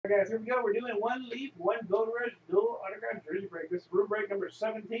guys, here we go. We're doing one Leaf, one Gold Rush, dual autograph jersey break. This is room break number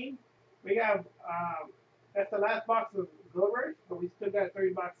 17. We have, that's the last box of Gold Rush, but we still got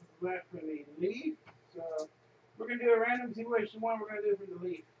 30 boxes left for the Leaf. So we're going to do a random, see which one we're going to do for the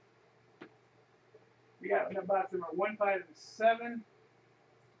Leaf. We got box number 1, 5, and 7.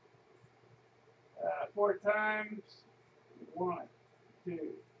 4 times. 1, 2,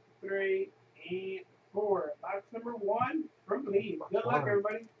 3, and 4. Box number 1 from Leaf. Good luck,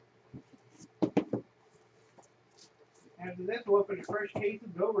 everybody. After this, we'll open a fresh case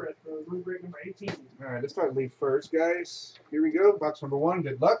of Gold Rush for room break number 18. All right, let's start Leaf first, guys. Here we go. Box number 1.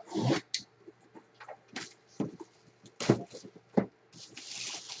 Good luck.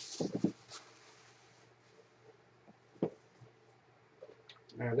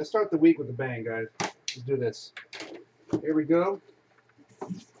 All right, let's start the week with a bang, guys. Let's do this. Here we go.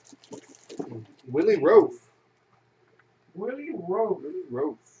 Willie Roaf. Willie Roaf. Willie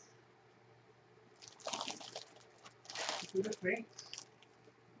Roaf. To the Saints.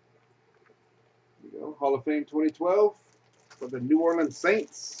 Here we go. Hall of Fame 2012 for the New Orleans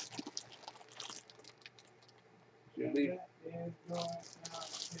Saints. And that is going out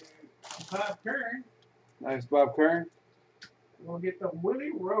to Bob Kern. Nice, Bob Kern. We'll get the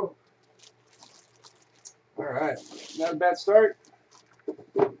Willie Roaf. All right, not a bad start.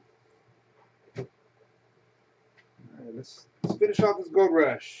 All right, let's finish off this Gold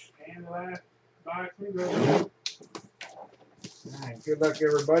Rush. And the last box we go. All right, good luck,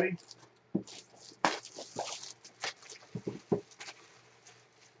 everybody.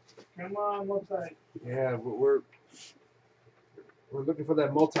 Come on, multi. Yeah, we're looking for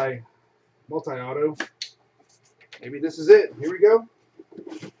that multi auto. Maybe this is it. Here we go.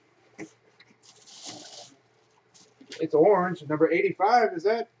 It's orange. Number 85. Is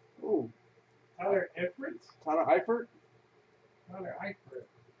that? Ooh, Tyler Eifert. Tyler Eifert. Tyler Eifert.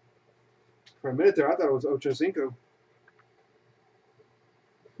 For a minute there, I thought it was Ocho Cinco.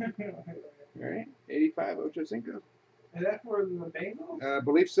 All right, 85 Ocho Cinco. Is that for the Bengals? I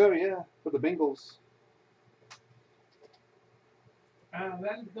believe so. Yeah, for the Bengals.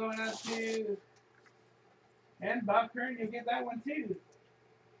 That's going out to. And Bob Kern, you'll get that one too.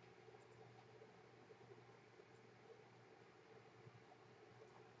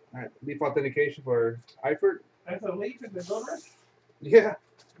 All right, Leaf authentication for Eifert. That's a Leaf in the Gold Rush. Yeah.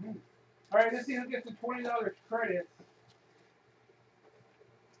 All right, let's see who gets the $20 credit.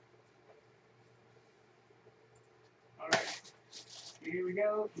 All right, here we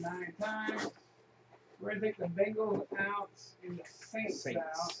go. 9 times. We're gonna take the Bengals out and the Saints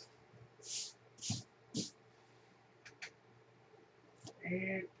out.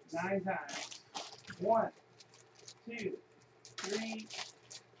 And 9 times. 1, 2, 3,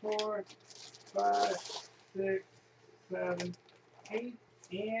 4, 5, 6, 7, 8,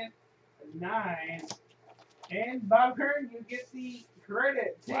 and 9. And Bob Kern, you get the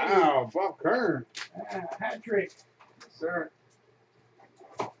credit too. Wow, Bob Kern. Hat trick. Yes, sir.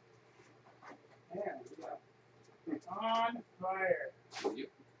 Yeah, we got on fire. Yep.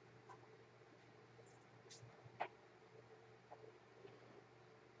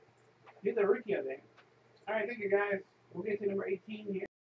 He's a rookie, I think. All right, thank you guys. We'll get to number 18 here.